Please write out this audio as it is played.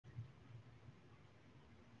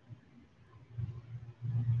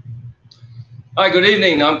Hi, good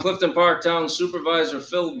evening. I'm Clifton Park Town Supervisor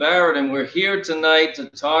Phil Barrett, and we're here tonight to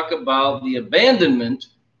talk about the abandonment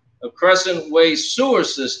of Crescent Way sewer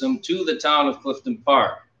system to the town of Clifton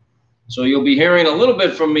Park. So you'll be hearing a little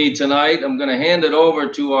bit from me tonight. I'm going to hand it over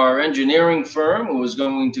to our engineering firm, who is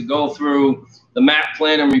going to go through the map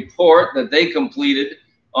plan and report that they completed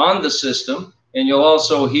on the system. And you'll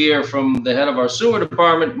also hear from the head of our sewer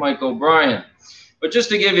department, Mike O'Brien. But just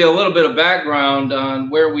to give you a little bit of background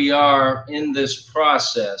on where we are in this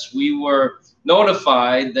process, we were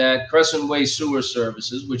notified that Crescent Way Sewer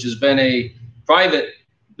Services, which has been a private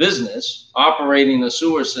business operating a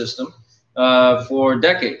sewer system for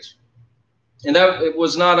decades, and that it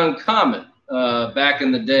was not uncommon back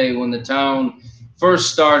in the day when the town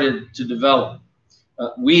first started to develop.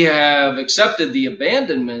 We have accepted the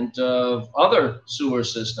abandonment of other sewer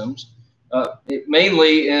systems,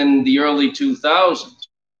 mainly in the early 2000s.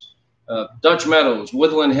 Dutch Meadows,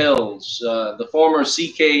 Woodland Hills, the former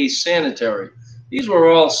CK Sanitary. These were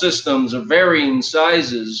all systems of varying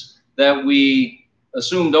sizes that we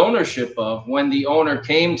assumed ownership of when the owner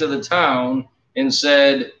came to the town and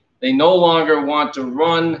said they no longer want to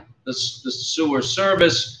run the sewer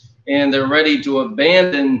service and they're ready to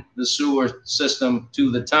abandon the sewer system to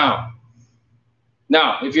the town.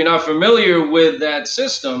 Now, if you're not familiar with that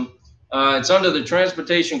system, it's under the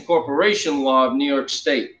Transportation Corporation Law of New York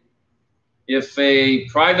State. If a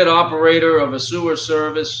private operator of a sewer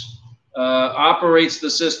service operates the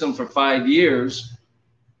system for 5 years,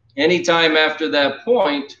 anytime after that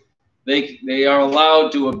point, they are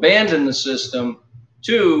allowed to abandon the system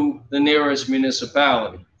to the nearest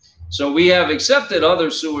municipality. So we have accepted other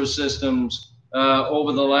sewer systems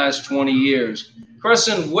over the last 20 years.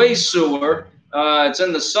 Crescent Way Sewer, it's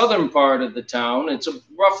in the southern part of the town. It's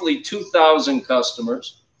roughly 2,000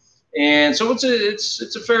 customers. And so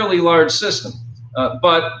it's a fairly large system.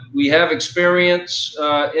 But we have experience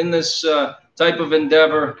in this type of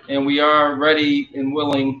endeavor, and we are ready and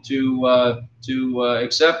willing to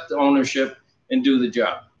accept ownership and do the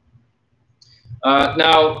job.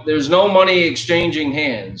 Now, there's no money exchanging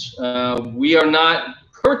hands. We are not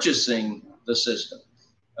purchasing the system.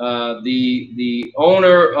 The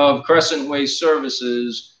owner of Crescent Way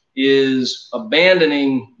Services is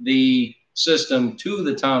abandoning the system to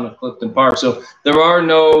the town of Clifton Park. So there are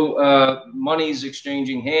no monies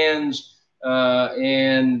exchanging hands.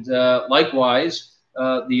 And likewise,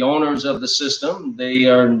 the owners of the system, they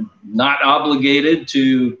are not obligated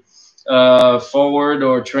to forward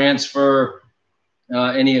or transfer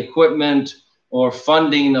any equipment or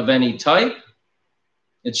funding of any type.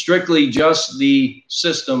 It's strictly just the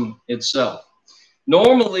system itself.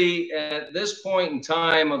 Normally, at this point in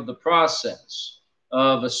time of the process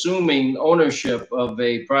of assuming ownership of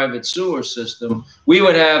a private sewer system, we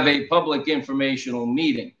would have a public informational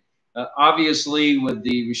meeting. Obviously, with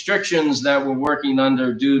the restrictions that we're working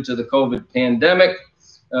under due to the COVID pandemic,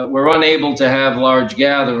 we're unable to have large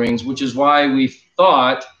gatherings, which is why we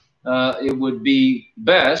thought it would be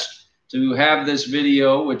best to have this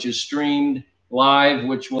video, which is streamed live,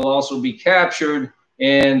 which will also be captured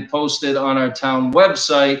and posted on our town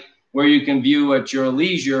website, where you can view at your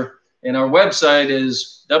leisure. And our website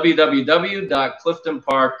is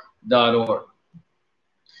www.cliftonpark.org.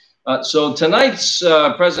 So tonight's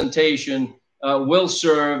presentation will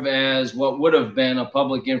serve as what would have been a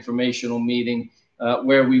public informational meeting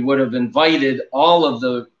where we would have invited all of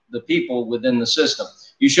the people within the system.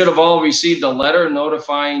 You should have all received a letter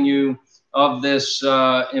notifying you of this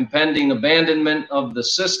impending abandonment of the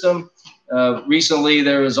system. Recently,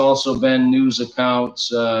 there has also been news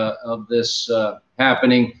accounts of this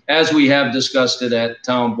happening, as we have discussed it at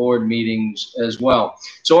town board meetings as well.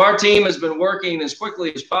 So our team has been working as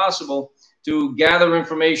quickly as possible to gather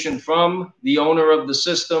information from the owner of the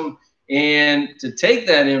system and to take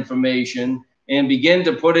that information and begin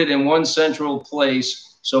to put it in one central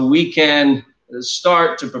place so we can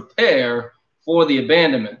start to prepare for the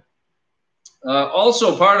abandonment.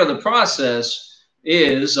 Also, part of the process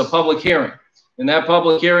is a public hearing, and that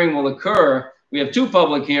public hearing will occur. We have two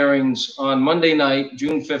public hearings on Monday night,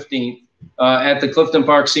 June 15th, at the Clifton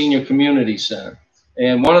Park Senior Community Center.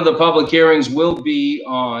 And one of the public hearings will be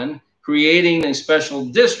on creating a special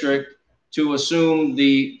district to assume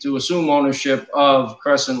ownership of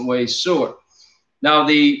Crescent Way Sewer. Now,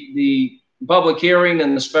 the public hearing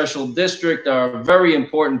and the special district are a very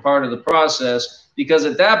important part of the process, because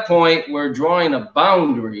at that point, we're drawing a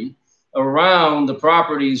boundary around the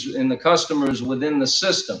properties and the customers within the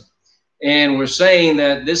system. And we're saying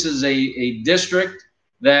that this is a district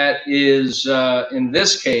that is, in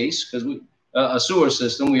this case, because a sewer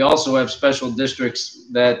system, we also have special districts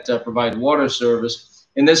that provide water service.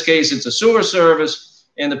 In this case, it's a sewer service,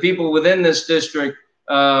 and the people within this district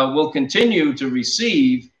will continue to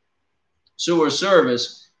receive sewer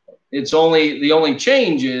service. It's only, the only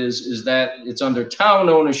change is that it's under town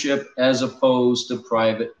ownership as opposed to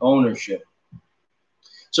private ownership.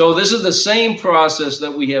 So this is the same process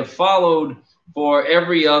that we have followed for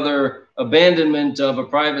every other abandonment of a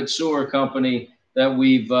private sewer company that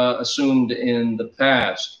we've assumed in the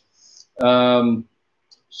past.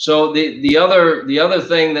 So the other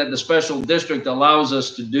thing that the special district allows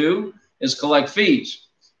us to do is collect fees.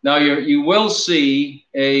 Now you will see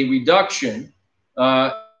a reduction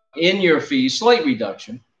in your fees, slight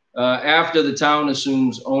reduction, after the town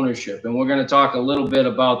assumes ownership, and we're going to talk a little bit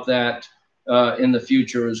about that in the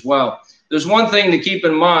future as well. There's one thing to keep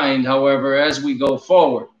in mind, however, as we go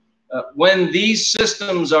forward. When these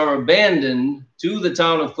systems are abandoned to the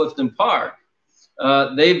town of Clifton Park,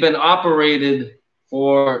 they've been operated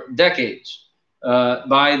for decades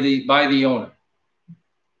by the owner.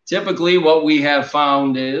 Typically, what we have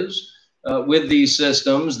found is with these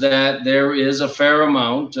systems that there is a fair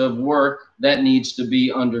amount of work that needs to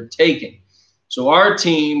be undertaken. So our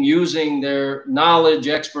team, using their knowledge,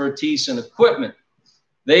 expertise, and equipment,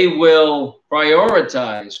 they will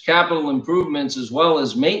prioritize capital improvements as well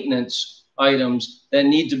as maintenance items that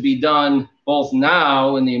need to be done both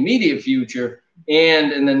now in the immediate future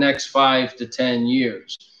and in the next 5 to 10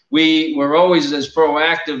 years. We're always as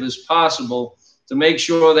proactive as possible to make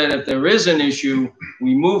sure that if there is an issue,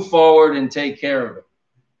 we move forward and take care of it.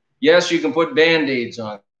 Yes, you can put Band-Aids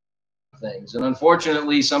on things, and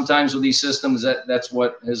unfortunately, sometimes with these systems, that's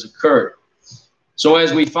what has occurred. So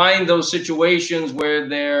as we find those situations where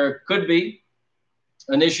there could be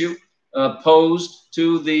an issue posed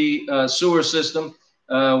to the sewer system,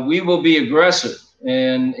 we will be aggressive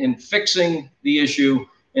in fixing the issue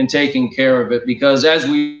and taking care of it, because as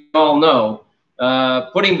we all know,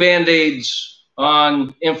 putting Band-Aids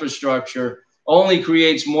on infrastructure only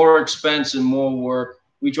creates more expense and more work.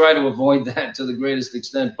 We try to avoid that to the greatest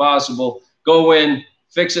extent possible. Go in,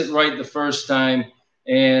 fix it right the first time,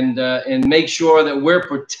 and make sure that we're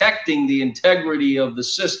protecting the integrity of the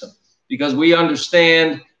system, because we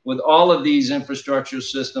understand with all of these infrastructure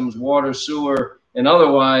systems, water, sewer, and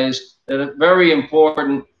otherwise, that are very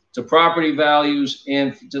important to property values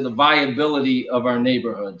and to the viability of our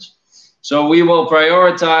neighborhoods. So we will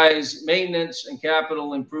prioritize maintenance and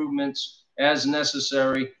capital improvements as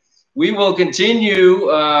necessary. We will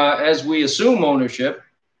continue, as we assume ownership,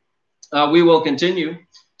 we will continue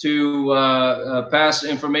to pass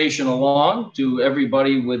information along to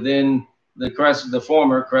everybody within the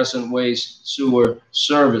former Crescent Waste Sewer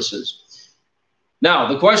Services. Now,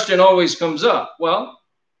 the question always comes up, well,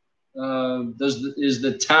 is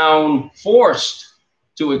the town forced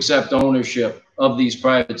to accept ownership of these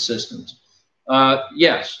private systems?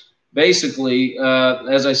 Yes. Basically,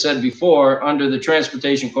 as I said before, under the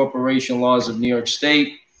Transportation Corporation laws of New York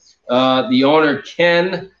State, the owner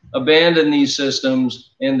can abandon these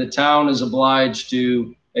systems, and the town is obliged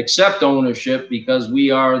to accept ownership because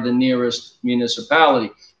we are the nearest municipality.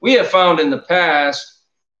 We have found in the past,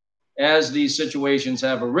 as these situations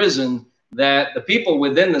have arisen, that the people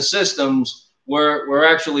within the systems were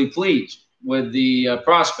actually pleased with the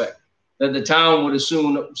prospect that the town would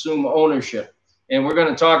assume ownership. And we're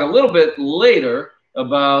going to talk a little bit later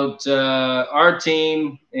about our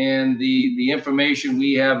team and the information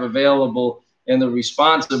we have available and the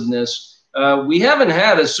responsiveness. We haven't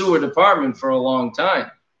had a sewer department for a long time.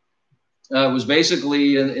 It was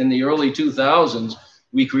basically in the early 2000s,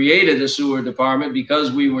 we created a sewer department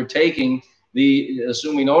because we were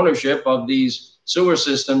assuming ownership of these sewer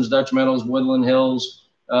systems, Dutch Meadows, Woodland Hills,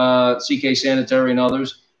 CK Sanitary, and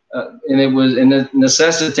others. And it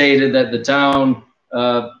necessitated that the town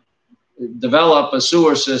develop a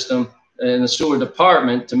sewer system and a sewer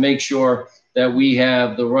department to make sure that we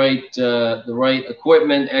have the right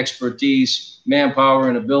equipment, expertise, manpower,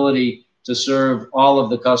 and ability to serve all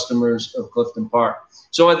of the customers of Clifton Park.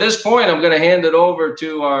 So at this point, I'm going to hand it over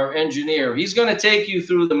to our engineer. He's going to take you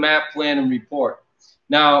through the map, plan, and report.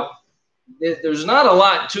 Now, there's not a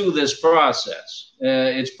lot to this process.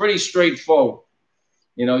 It's pretty straightforward.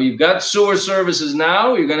 You know, you've got sewer services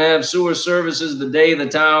now. You're going to have sewer services the day the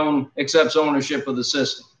town accepts ownership of the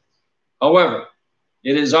system. However,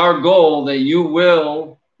 it is our goal that you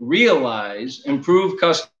will realize improved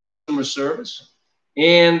customer service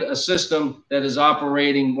and a system that is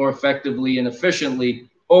operating more effectively and efficiently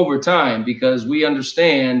over time, because we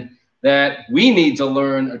understand that we need to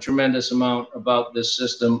learn a tremendous amount about this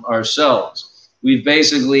system ourselves. We've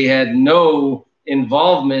basically had no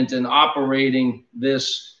involvement in operating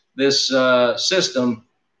this system.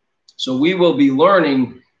 So we will be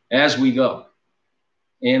learning as we go.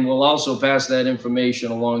 And we'll also pass that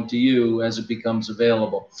information along to you as it becomes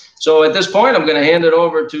available. So at this point, I'm going to hand it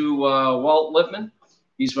over to Walt Lippman.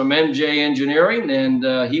 He's from MJ Engineering,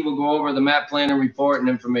 and he will go over the map plan and report and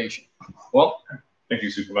information. Walt? Thank you,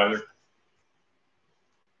 Supervisor.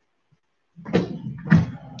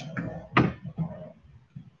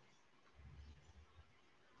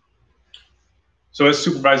 So as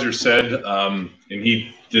Supervisor said, and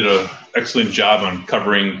he did an excellent job on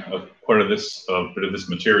covering part of this bit of this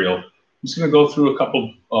material, I'm just going to go through a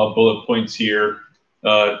couple bullet points here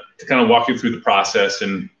to kind of walk you through the process,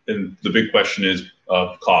 and the big question is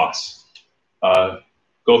costs.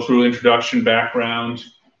 Go through introduction, background.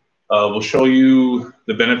 We'll show you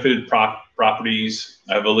the benefited properties.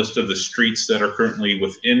 I have a list of the streets that are currently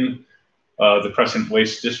within the Crescent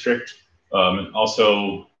Waste District, and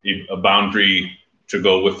also a boundary to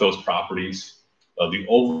go with those properties. The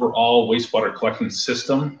overall wastewater collection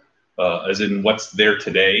system, as in what's there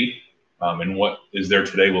today, and what is there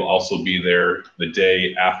today will also be there the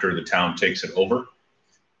day after the town takes it over.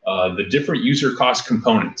 The different user cost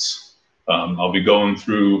components, I'll be going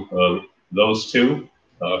through those two.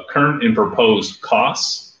 Current and proposed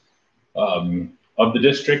costs of the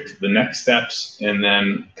district, the next steps, and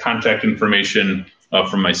then contact information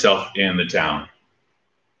from myself and the town.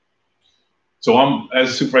 So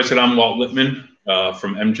as Supervisor said, I'm Walt Lippman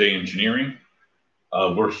from MJ Engineering.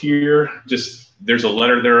 We're here, there's a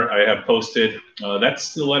letter there I have posted.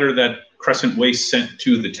 That's the letter that Crescent Waste sent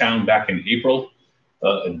to the town back in April,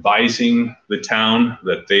 advising the town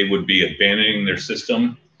that they would be abandoning their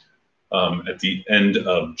system at the end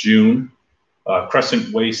of June.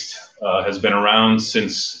 Crescent Waste has been around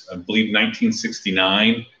since, I believe,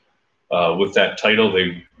 1969 with that title.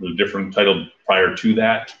 They were a different title prior to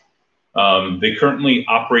that. They currently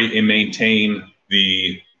operate and maintain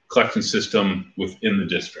the collection system within the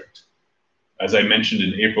district. As I mentioned,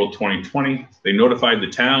 in April 2020, they notified the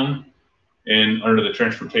town, and under the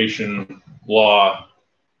transportation law,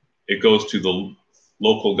 it goes to the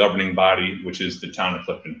local governing body, which is the town of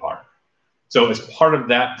Clifton Park. So as part of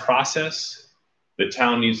that process, the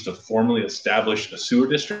town needs to formally establish a sewer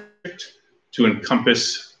district to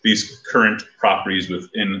encompass these current properties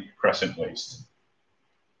within Crescent Waste.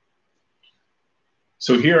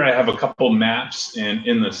 So here I have a couple maps, and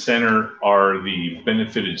in the center are the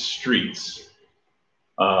benefited streets.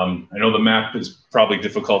 I know the map is probably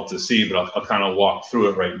difficult to see, but I'll kind of walk through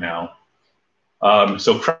it right now.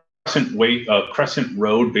 So Crescent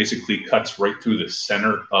Road basically cuts right through the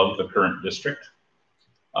center of the current district.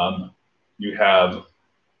 You have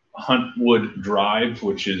Huntwood Drive,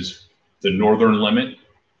 which is the northern limit,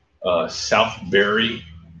 South Berry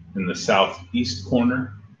in the southeast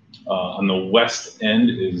corner. On the west end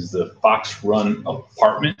is the Fox Run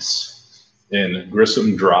Apartments in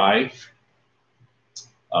Grissom Drive.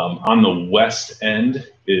 On the west end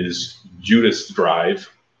is Judas Drive.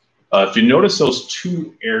 If you notice those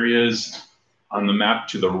two areas on the map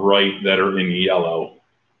to the right that are in yellow,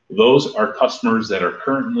 those are customers that are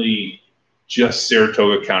currently just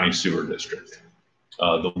Saratoga County Sewer District.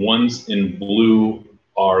 The ones in blue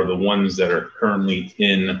are the ones that are currently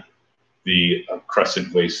in the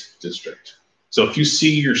Crescent Waste District. So if you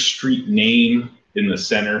see your street name in the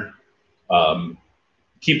center,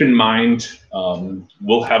 keep in mind,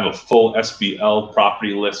 we'll have a full SBL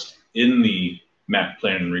property list in the map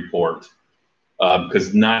plan report,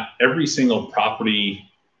 because not every single property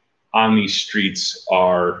on these streets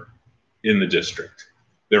are in the district.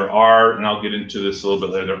 There are, and I'll get into this a little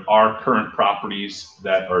bit later, there are current properties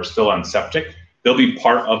that are still on septic. They'll be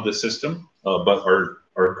part of the system, but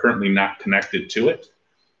are currently not connected to it.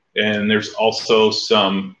 And there's also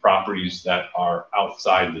some properties that are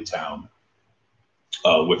outside the town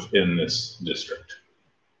within this district.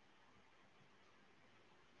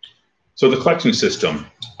 So the collection system,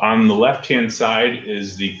 on the left-hand side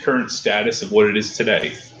is the current status of what it is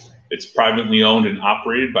today. It's privately owned and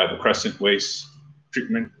operated by the Crescent Waste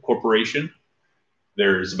Treatment Corporation.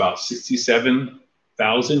 There's about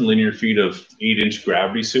 67,000 linear feet of 8-inch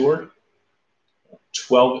gravity sewer,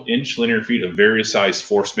 12-inch linear feet of various size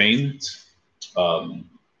force mains,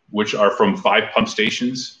 which are from 5 pump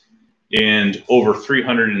stations, and over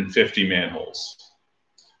 350 manholes.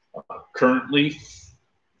 Currently,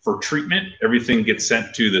 for treatment, everything gets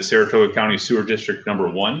sent to the Saratoga County Sewer District number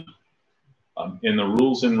 1, and the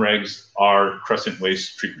rules and regs are Crescent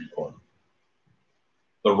Waste Treatment Corp.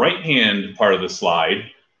 The right-hand part of the slide,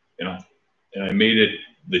 and I made it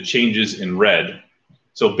the changes in red.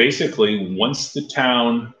 So basically, once the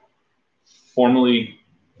town formally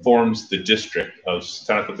forms the district of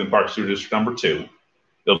Town of Clifton Park Sewer District number 2,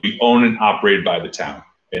 They'll be owned and operated by the town.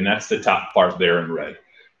 And that's the top part there in red.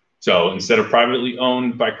 So instead of privately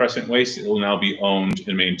owned by Crescent Waste, it will now be owned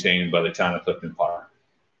and maintained by the town of Clifton Park.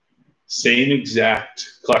 Same exact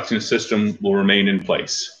collection system will remain in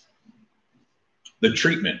place. The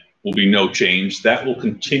treatment will be no change. That will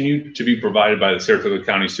continue to be provided by the Saratoga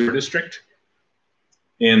County Sewer District.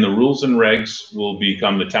 And the rules and regs will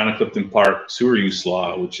become the Town of Clifton Park Sewer Use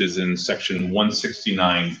Law, which is in section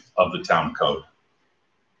 169 of the town code.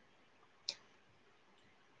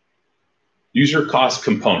 User cost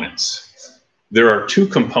components. There are two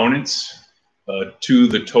components to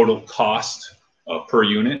the total cost per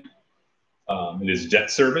unit. It is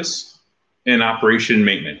debt service and operation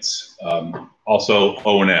maintenance, also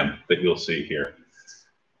O&M that you'll see here.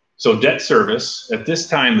 So debt service, at this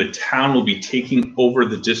time, the town will be taking over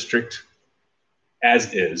the district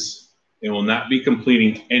as is and will not be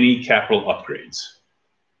completing any capital upgrades.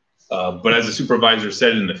 But as the supervisor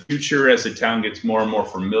said, in the future, as the town gets more and more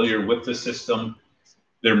familiar with the system,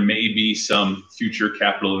 there may be some future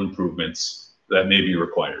capital improvements that may be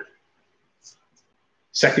required.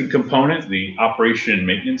 Second component, the operation and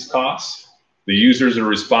maintenance costs. The users are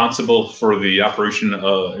responsible for the operation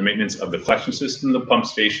and maintenance of the collection system, the pump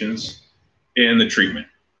stations, and the treatment.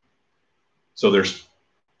 So there's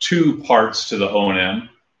two parts to the O&M.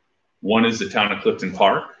 One is the town of Clifton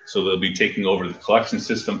Park, so they'll be taking over the collection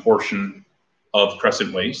system portion of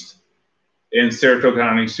Crescent Waste, and Saratoga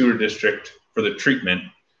County Sewer District for the treatment,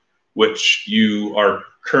 which you are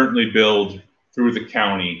currently billed through the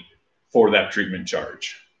county for that treatment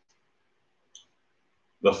charge.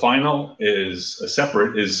 The final is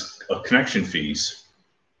connection fees.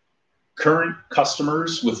 Current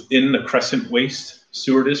customers within the Crescent Waste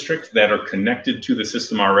Sewer District that are connected to the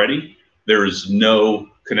system already, there is no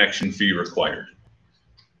connection fee required.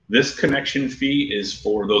 This connection fee is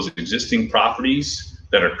for those existing properties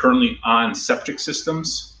that are currently on septic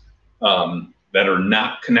systems that are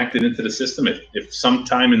not connected into the system. If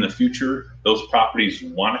sometime in the future those properties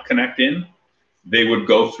want to connect in, they would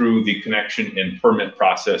go through the connection and permit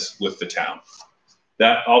process with the town.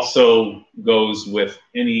 That also goes with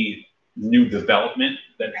any new development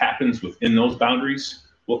that happens within those boundaries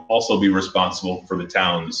will also be responsible for the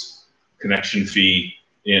town's connection fee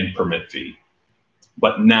and permit fee,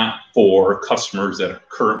 but not for customers that are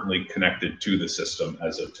currently connected to the system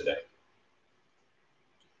as of today.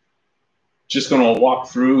 Just going to walk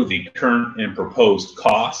through the current and proposed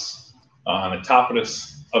costs. On the top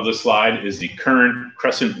of the slide is the current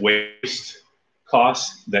Crescent Waste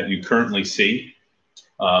cost that you currently see.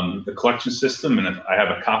 The collection system, and I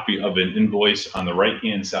have a copy of an invoice on the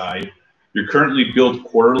right-hand side. You're currently billed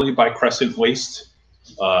quarterly by Crescent Waste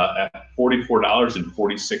at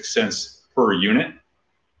 $44.46 per unit.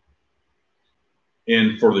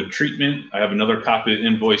 And for the treatment, I have another copy of the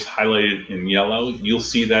invoice highlighted in yellow. You'll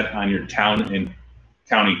see that on your town and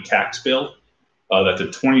county tax bill, that the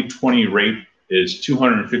 2020 rate is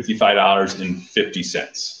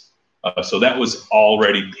 $255.50. So that was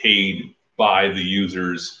already paid by the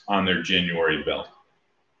users on their January bill.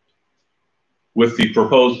 With the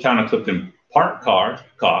proposed Town of Clifton Park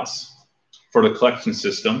costs for the collection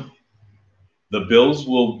system, the bills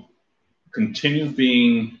will continue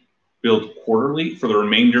being billed quarterly for the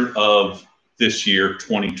remainder of this year,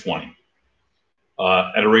 2020,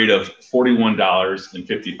 at a rate of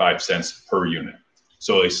 $41.55 per unit.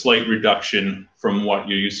 So a slight reduction from what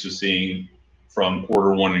you're used to seeing from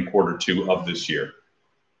Q1 and Q2 of this year.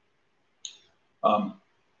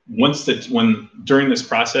 During this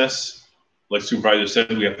process, like Supervisor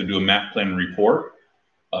said, we have to do a map plan report.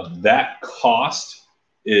 That cost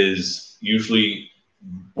is usually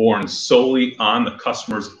borne solely on the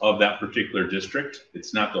customers of that particular district.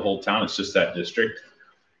 It's not the whole town, it's just that district.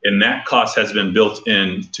 And that cost has been built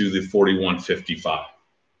into the $41.55.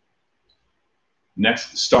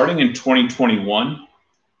 Next, starting in 2021,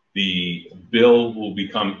 the bill will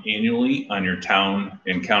become annually on your town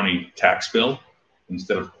and county tax bill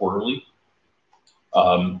instead of quarterly.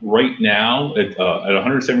 Right now, at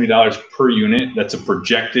 $170 per unit, that's a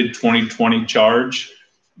projected 2020 charge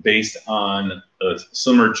based on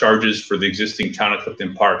similar charges for the existing Town of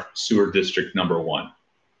Clifton Park Sewer District number 1.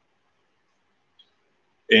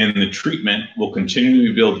 And the treatment will continue to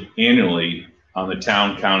be billed annually on the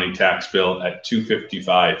town county tax bill at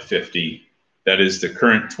 $255.50. That is the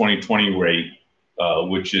current 2020 rate,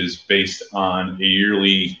 which is based on a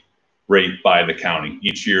yearly rate by the county.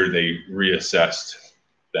 Each year they reassessed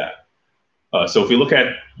that. So if we look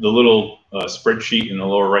at the little spreadsheet in the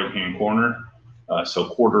lower right-hand corner, so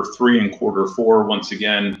Q3 and Q4, once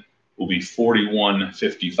again, will be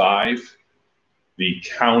 $41.55. The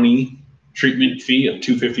county treatment fee of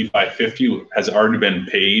 $255.50 has already been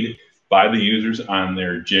paid by the users on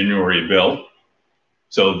their January bill.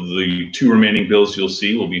 So the 2 remaining bills you'll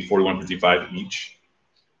see will be $41.55 each.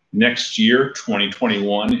 Next year,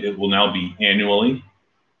 2021, it will now be annually.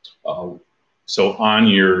 So on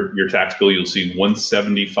your tax bill, you'll see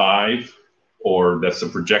 $175, or that's the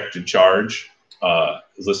projected charge,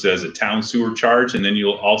 is listed as a town sewer charge. And then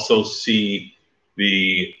you'll also see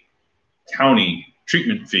the county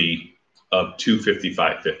treatment fee of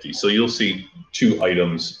 $255.50. So you'll see 2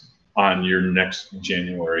 items on your next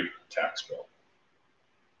January tax bill.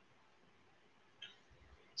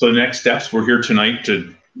 So the next steps, we're here tonight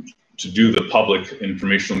to do the public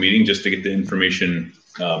informational meeting, just to get the information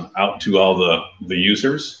out to all the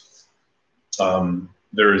users.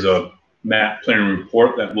 There is a map plan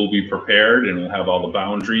report that will be prepared, and we'll have all the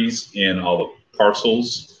boundaries and all the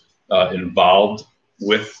parcels involved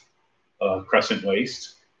with Crescent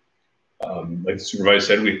Waste. Like the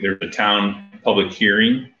supervisor said, there's a town public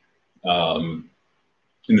hearing in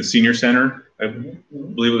the senior center, I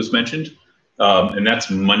believe it was mentioned, and that's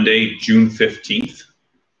Monday, June 15th.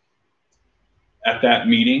 At that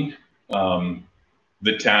meeting,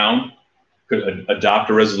 the town could adopt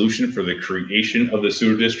a resolution for the creation of the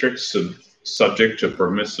sewer district, subject to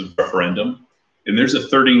permissive referendum. And there's a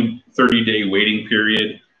 30-day waiting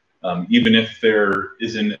period. Even if there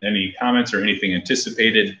isn't any comments or anything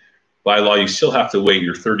anticipated, by law, you still have to wait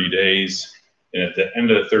your 30 days. And at the end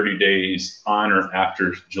of the 30 days, on or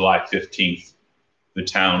after July 15th, the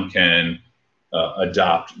town can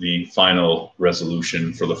adopt the final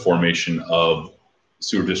resolution for the formation of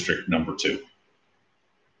sewer district number 2.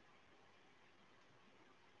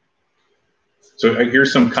 So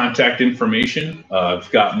here's some contact information. I've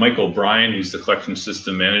got Mike O'Brien, who's the collection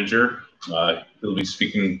system manager. He'll be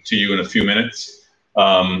speaking to you in a few minutes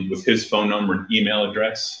with his phone number and email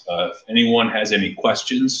address. If anyone has any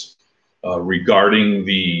questions regarding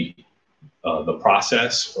the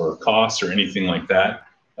process or costs or anything like that,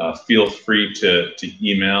 feel free to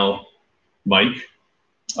email Mike.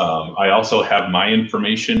 I also have my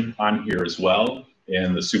information on here as well,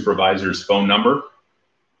 and the supervisor's phone number.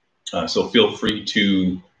 So feel free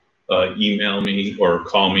to email me or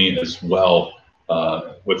call me as well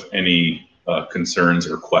with any concerns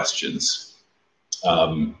or questions.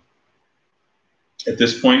 At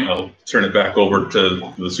this point, I'll turn it back over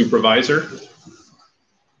to the supervisor.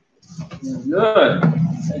 Good.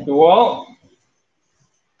 Thank you, Walt.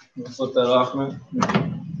 Let's flip that off, man.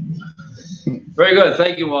 Very good.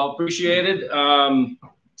 Thank you, Walt. Appreciate it.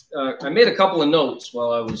 I made a couple of notes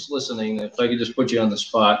while I was listening. If I could just put you on the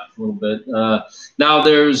spot a little bit. Now,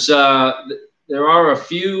 there are a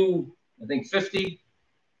few, I think 50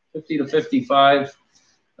 to 55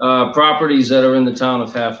 properties that are in the town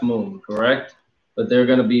of Half Moon, correct? But they're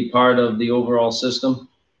going to be part of the overall system?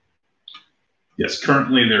 Yes,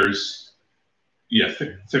 currently there's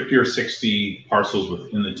 50 or 60 parcels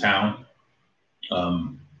within the town.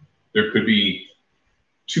 There could be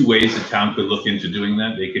 2 ways the town could look into doing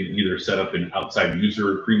that. They could either set up an outside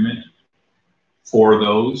user agreement for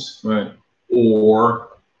those, right, or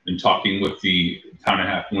in talking with the town of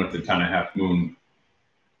Half Moon, if the town of Half Moon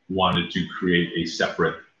wanted to create a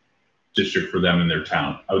separate district for them in their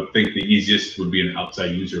town. I would think the easiest would be an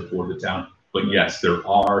outside user for the town. But yes, there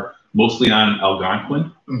are, mostly on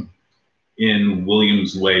Algonquin, in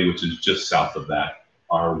Williams Way, which is just south of that,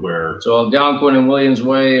 are where. So Algonquin and Williams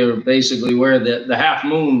Way are basically where the Half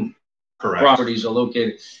Moon properties are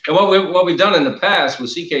located. And what we've done in the past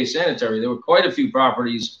with CK Sanitary, there were quite a few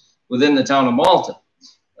properties within the town of Malta.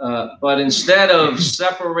 But instead of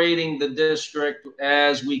separating the district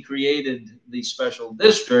as we created the special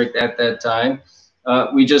district at that time,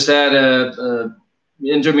 we just had a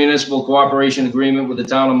intermunicipal cooperation agreement with the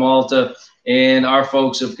town of Malta, and our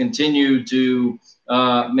folks have continued to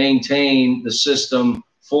maintain the system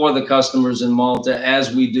for the customers in Malta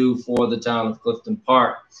as we do for the town of Clifton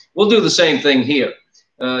Park. We'll do the same thing here.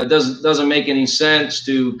 It doesn't make any sense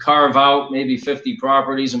to carve out maybe 50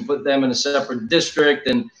 properties and put them in a separate district.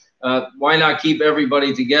 And why not keep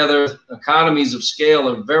everybody together? Economies of scale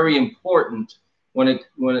are very important when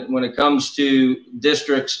it comes to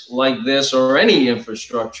districts like this or any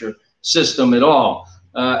infrastructure system at all.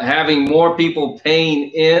 Having more people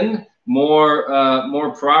paying in,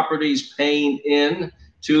 more properties paying in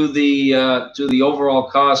to the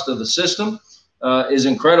overall cost of the system is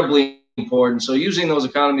incredibly important. So using those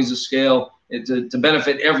economies of scale to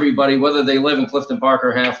benefit everybody, whether they live in Clifton Park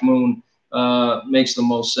or Half Moon, makes the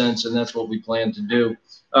most sense, and that's what we plan to do.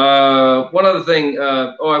 One other thing,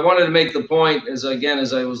 I wanted to make the point, as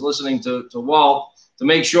I was listening to Walt, to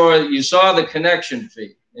make sure that you saw the connection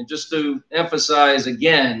fee. And just to emphasize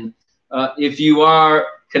again, if you are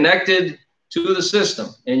connected to the system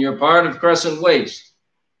and you're part of Crescent Waste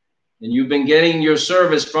and you've been getting your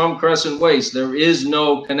service from Crescent Waste, there is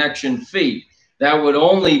no connection fee. That would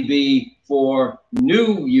only be for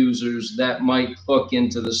new users that might hook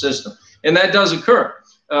into the system. And that does occur.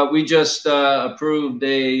 We just approved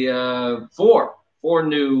four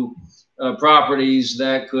new properties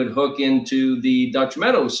that could hook into the Dutch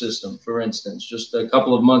Meadows system, for instance, just a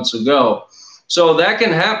couple of months ago. So that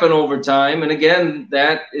can happen over time. And again,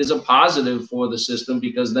 that is a positive for the system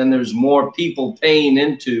because then there's more people paying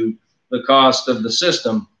into the cost of the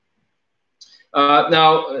system.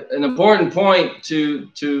 Now, an important point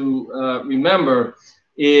to remember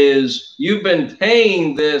is you've been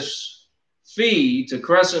paying this fee to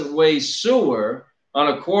Crescent Waste Sewer on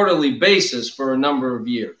a quarterly basis for a number of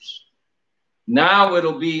years. Now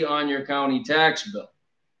it'll be on your county tax bill.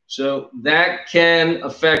 So that can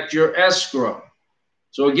affect your escrow.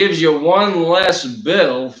 So it gives you one less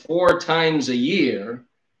bill 4 times a year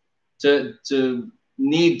to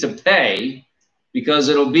need to pay because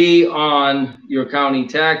it'll be on your county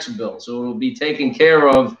tax bill. So it'll be taken care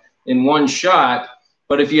of in one shot.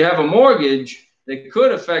 But if you have a mortgage, that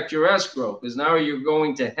could affect your escrow because now you're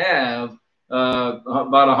going to have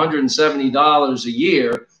about $170 a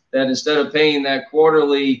year that instead of paying that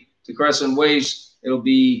quarterly to Crescent Waste, it'll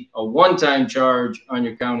be a one-time charge on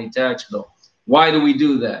your county tax bill. Why do we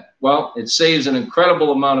do that? Well, it saves an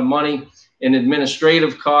incredible amount of money in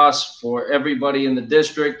administrative costs for everybody in the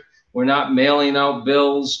district. We're not mailing out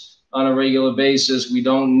bills on a regular basis. We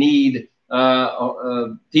don't need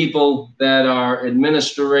people that are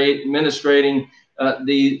administrating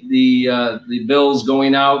the bills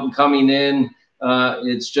going out and coming in.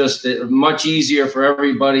 It's just much easier for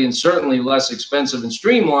everybody and certainly less expensive and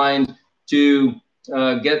streamlined to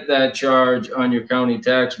get that charge on your county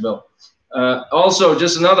tax bill. Also,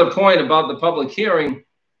 just another point about the public hearing,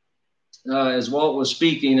 as Walt was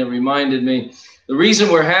speaking, it reminded me, the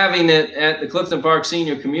reason we're having it at the Clifton Park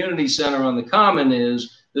Senior Community Center on the Common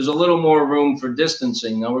is there's a little more room for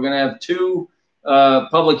distancing. Now, we're going to have 2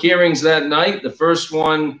 public hearings that night. The first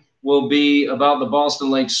one will be about the Ballston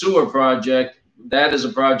Lake Sewer Project. That is a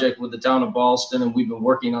project with the town of Ballston, and we've been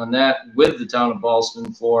working on that with the town of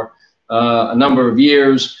Ballston for a number of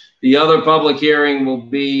years. The other public hearing will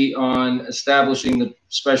be on establishing the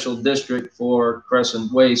special district for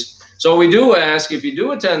Crescent Waste. So we do ask, if you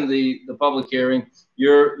do attend the public hearing,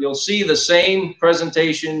 you'll see the same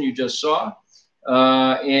presentation you just saw,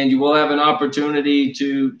 and you will have an opportunity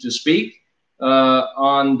to speak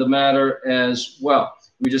on the matter as well.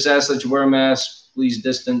 We just ask that you wear a mask, please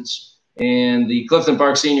distance, and the Clifton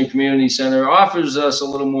Park Senior Community Center offers us a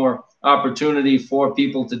little more opportunity for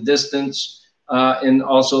people to distance. And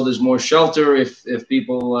also there's more shelter if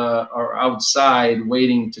people are outside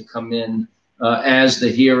waiting to come in as the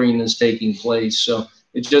hearing is taking place. So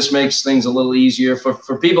it just makes things a little easier.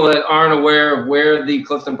 For people that aren't aware of where the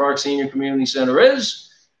Clifton Park Senior Community Center is,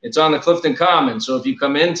 it's on the Clifton Common. So if you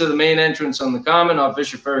come into the main entrance on the Common off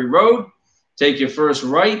Fisher Ferry Road, take your first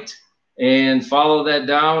right and follow that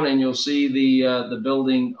down and you'll see the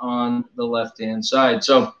building on the left-hand side.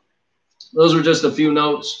 So those were just a few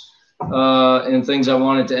notes and things I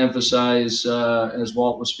wanted to emphasize as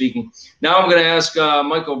Walt was speaking. Now I'm going to ask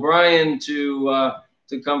Mike O'Brien to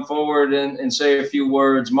come forward and say a few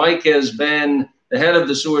words. Mike has been the head of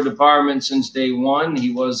the sewer department since day one.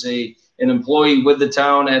 He was an employee with the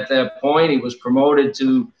town at that point. He was promoted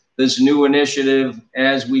to this new initiative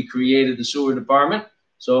as we created the sewer department.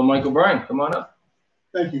 So Mike O'Brien, come on up.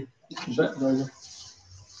 Thank you.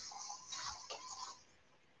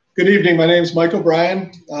 Good evening. My name is Mike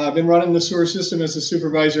O'Brien. I've been running the sewer system, as the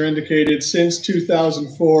supervisor indicated, since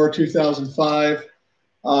 2004, 2005.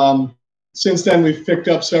 Since then, we've picked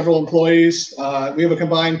up several employees. We have a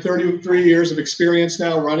combined 33 years of experience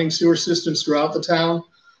now running sewer systems throughout the town.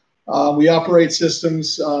 We operate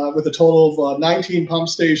systems with a total of 19 pump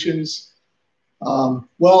stations,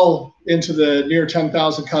 well into the near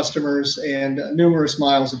 10,000 customers and numerous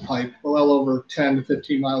miles of pipe, well over 10 to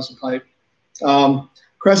 15 miles of pipe.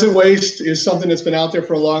 Crescent Waste is something that's been out there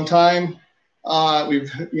for a long time.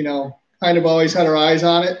 We've, kind of always had our eyes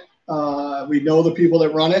on it. We know the people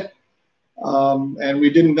that run it. And we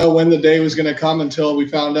didn't know when the day was going to come until we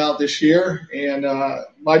found out this year. And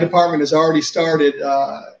my department has already started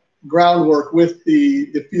groundwork with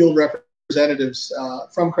the field representatives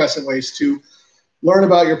from Crescent Waste to learn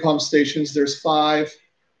about your pump stations. There's 5.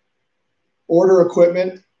 Order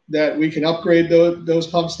equipment that we can upgrade those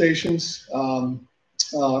pump stations.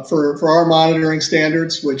 for our monitoring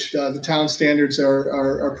standards, which the town standards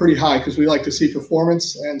are pretty high because we like to see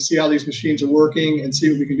performance and see how these machines are working and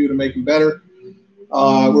see what we can do to make them better.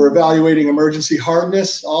 We're evaluating emergency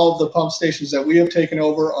hardness. All of the pump stations that we have taken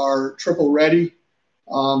over are triple ready.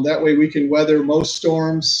 That way we can weather most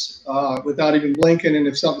storms without even blinking, and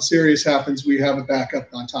if something serious happens, we have a backup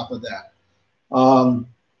on top of that.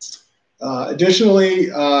 Additionally,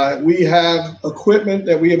 we have equipment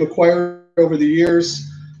that we have acquired over the years,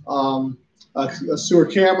 a sewer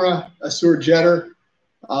camera, a sewer jetter.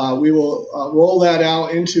 We will roll that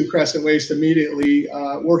out into Crescent Waste immediately.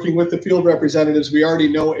 Working with the field representatives, we already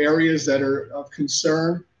know areas that are of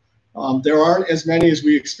concern. There aren't as many as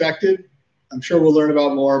we expected. I'm sure we'll learn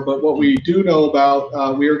about more, but what we do know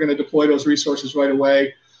about, we are going to deploy those resources right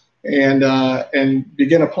away and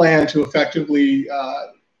begin a plan to effectively,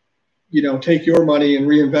 take your money and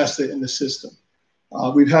reinvest it in the system.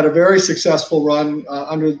 We've had a very successful run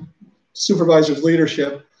under supervisor's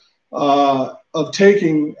leadership of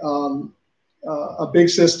taking a big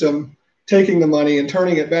system, taking the money and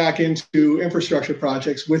turning it back into infrastructure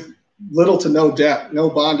projects with little to no debt, no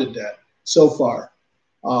bonded debt so far,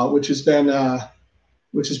 which has been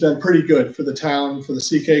pretty good for the town, for the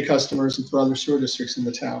CK customers, and for other sewer districts in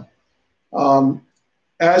the town.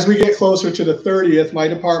 As we get closer to the 30th, my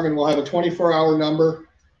department will have a 24-hour number.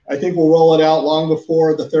 I think we'll roll it out long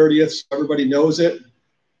before the 30th so everybody knows it,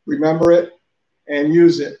 remember it, and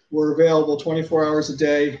use it. We're available 24 hours a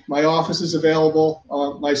day. My office is available.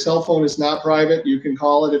 My cell phone is not private. You can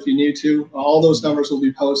call it if you need to. All those numbers will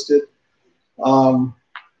be posted.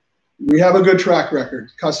 We have a good track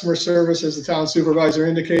record. Customer service, as the town supervisor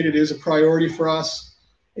indicated, is a priority for us.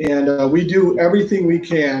 And we do everything we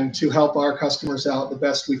can to help our customers out the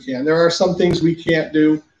best we can. There are some things we can't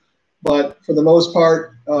do, but for the most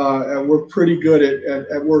part, we're pretty good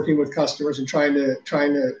at working with customers and trying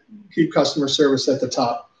to keep customer service at the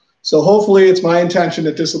top. So hopefully it's my intention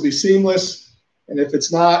that this will be seamless. And if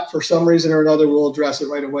it's not, for some reason or another, we'll address it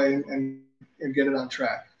right away and get it on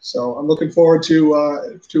track. So I'm looking forward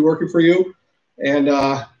to working for you and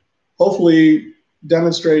hopefully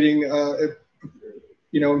demonstrating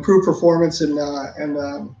improved performance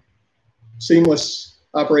and seamless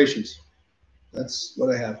operations. That's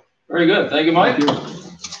what I have. Very good. Thank you, Mike. Thank you.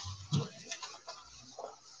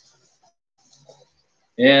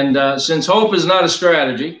 And since hope is not a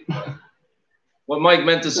strategy, what Mike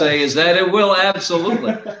meant to say is that it will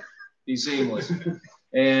absolutely be seamless.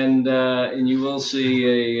 And you will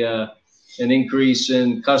see an increase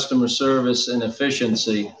in customer service and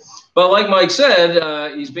efficiency. But like Mike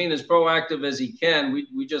said, he's being as proactive as he can.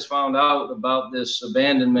 We just found out about this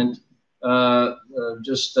abandonment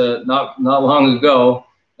just not long ago.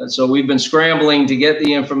 And so we've been scrambling to get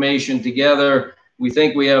the information together. We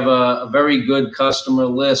think we have a very good customer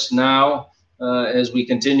list now as we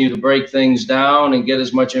continue to break things down and get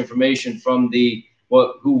as much information from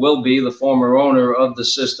who will be the former owner of the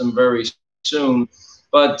system very soon.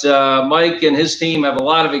 But Mike and his team have a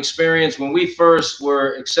lot of experience. When we first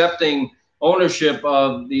were accepting ownership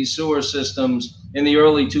of these sewer systems in the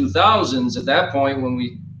early 2000s, at that point when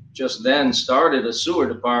we just then started a sewer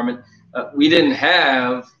department, we didn't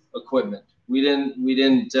have equipment. We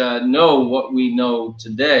didn't know what we know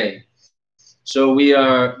today. So we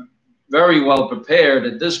are very well prepared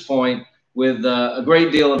at this point with a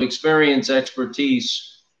great deal of experience,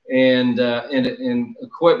 expertise, and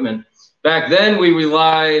equipment. Back then, we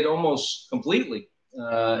relied almost completely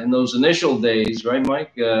in those initial days, right,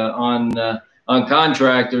 Mike, on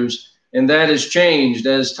contractors, and that has changed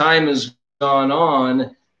as time has gone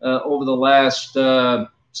on over the last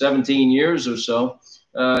 17 years or so.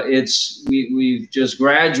 We've just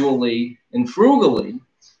gradually and frugally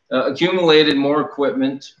accumulated more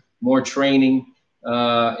equipment, more training,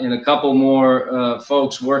 and a couple more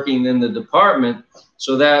folks working in the department,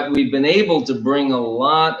 so that we've been able to bring a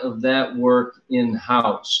lot of that work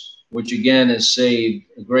in-house, which again has saved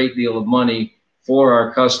a great deal of money for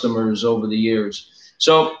our customers over the years.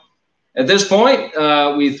 So at this point,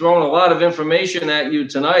 we've thrown a lot of information at you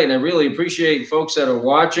tonight, and I really appreciate folks that are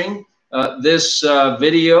watching. This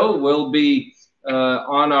video will be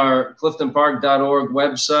on our cliftonpark.org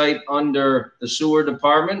website under the Sewer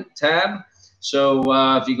Department tab. So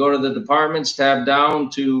if you go to the Departments tab down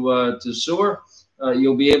to Sewer,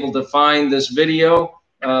 you'll be able to find this video.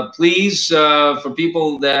 Please, for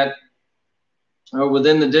people that are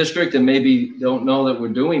within the district and maybe don't know that we're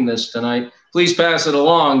doing this tonight, please pass it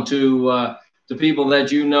along to people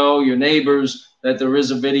that you know, your neighbors, that there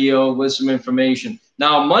is a video with some information.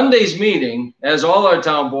 Now, Monday's meeting, as all our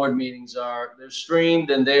town board meetings are, they're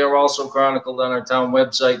streamed and they are also chronicled on our town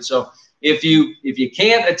website. So If you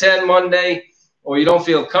can't attend Monday or you don't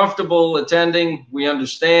feel comfortable attending, we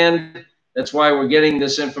understand. That's why we're getting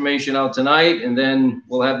this information out tonight, and then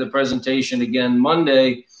we'll have the presentation again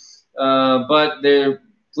Monday.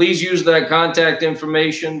 Please use that contact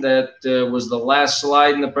information that was the last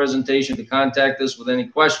slide in the presentation to contact us with any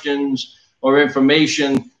questions or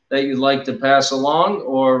information that you'd like to pass along,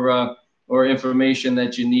 or information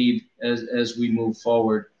that you need as we move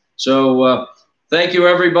forward. So thank you,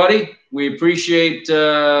 everybody. We appreciate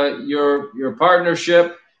your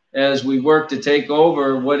partnership as we work to take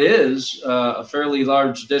over what is a fairly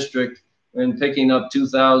large district and picking up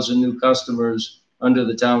 2,000 new customers under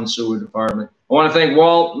the town sewer department. I want to thank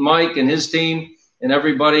Walt, Mike, and his team, and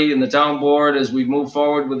everybody in the town board as we move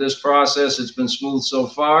forward with this process. It's been smooth so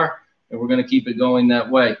far, and we're going to keep it going that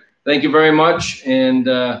way. Thank you very much, and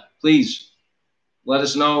please let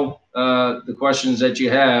us know the questions that you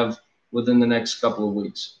have within the next couple of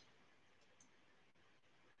weeks.